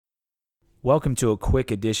Welcome to a quick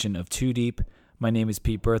edition of Too Deep. My name is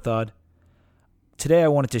Pete Berthod. Today I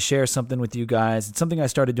wanted to share something with you guys. It's something I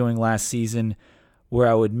started doing last season where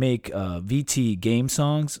I would make VT game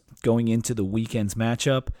songs going into the weekend's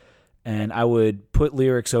matchup, and I would put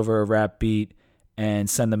lyrics over a rap beat and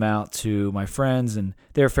send them out to my friends, and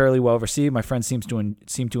they're fairly well received. My friends seem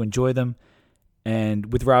to enjoy them.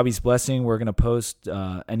 And with Robbie's blessing, we're going to post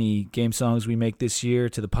any game songs we make this year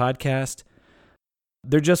to the podcast.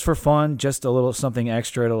 They're just for fun, just a little something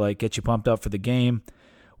extra to get you pumped up for the game.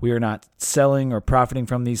 We are not selling or profiting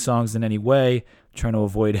from these songs in any way, trying to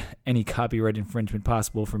avoid any copyright infringement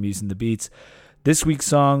possible from using the beats. This week's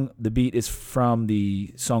song, the beat is from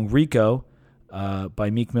the song Rico by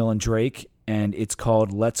Meek Mill and Drake, and it's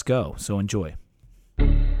called Let's Go, so enjoy.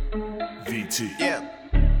 VT. Yeah.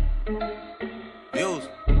 Views.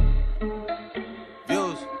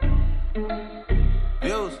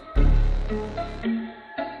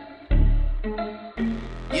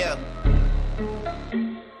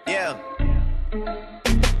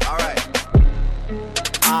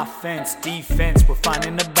 Offense, defense, we're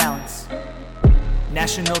finding a balance.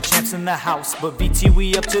 National champs in the house, but VT,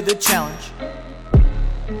 we up to the challenge.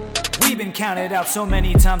 We've been counted out so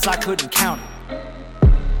many times I couldn't count it.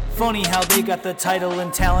 Funny how they got the title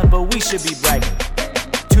and talent, but we should be bragging.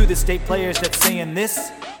 To the state players that's saying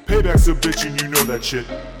this, payback's a bitch and you know that shit.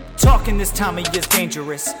 Talking this time of year's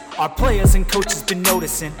dangerous. Our players and coaches been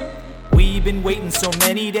noticing. We've been waiting so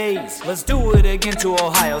many days. Let's do it again to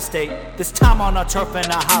Ohio State. This time on our turf and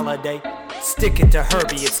a holiday. Stick it to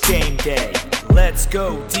Herbie, it's game day. Let's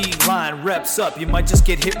go, D-line reps up. You might just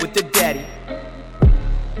get hit with the daddy.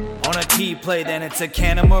 On a key play, then it's a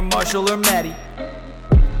Canham or Marshall or Matty.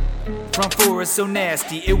 Front four is so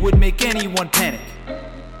nasty, it would make anyone panic.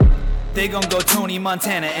 They gon' go Tony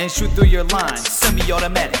Montana and shoot through your line.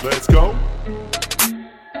 Semi-automatic. Let's go.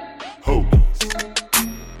 Hokies.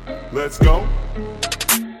 Let's go.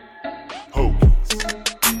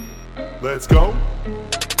 Hokies. Let's go.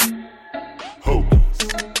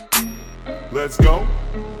 Hokies. Let's go.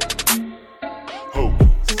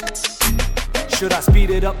 Hokies. Should I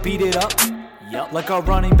speed it up, beat it up? Yup. Like our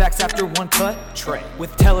running backs after one cut? Trey.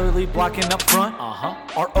 With Tellerly blocking up front?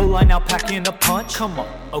 Our O-line now packing a punch? Come on.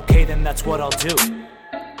 Okay, then that's what I'll do.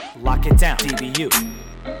 Lock it down, DBU.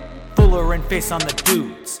 Fuller and face on the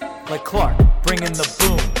dudes. Like Clark, bringing the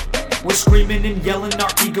boom. We're screaming and yelling, our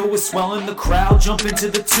ego is swelling, the crowd jump into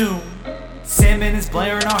the tune. Salmon is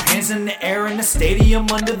blaring, our hands in the air in the stadium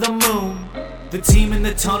under the moon. The team in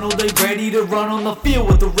the tunnel, they ready to run on the field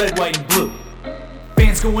with the red, white, and blue.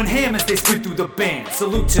 Fans going ham as they sprint through the band,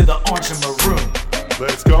 salute to the orange and maroon.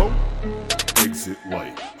 Let's go. Exit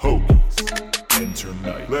light, Hokies, enter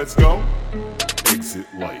night. Let's go. Exit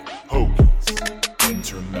light, Hokies,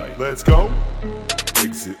 enter night. Let's go.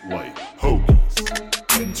 Exit light,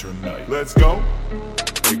 Hokies, enter night. Let's go.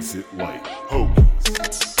 Exit light,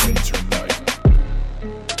 Hokies, enter night.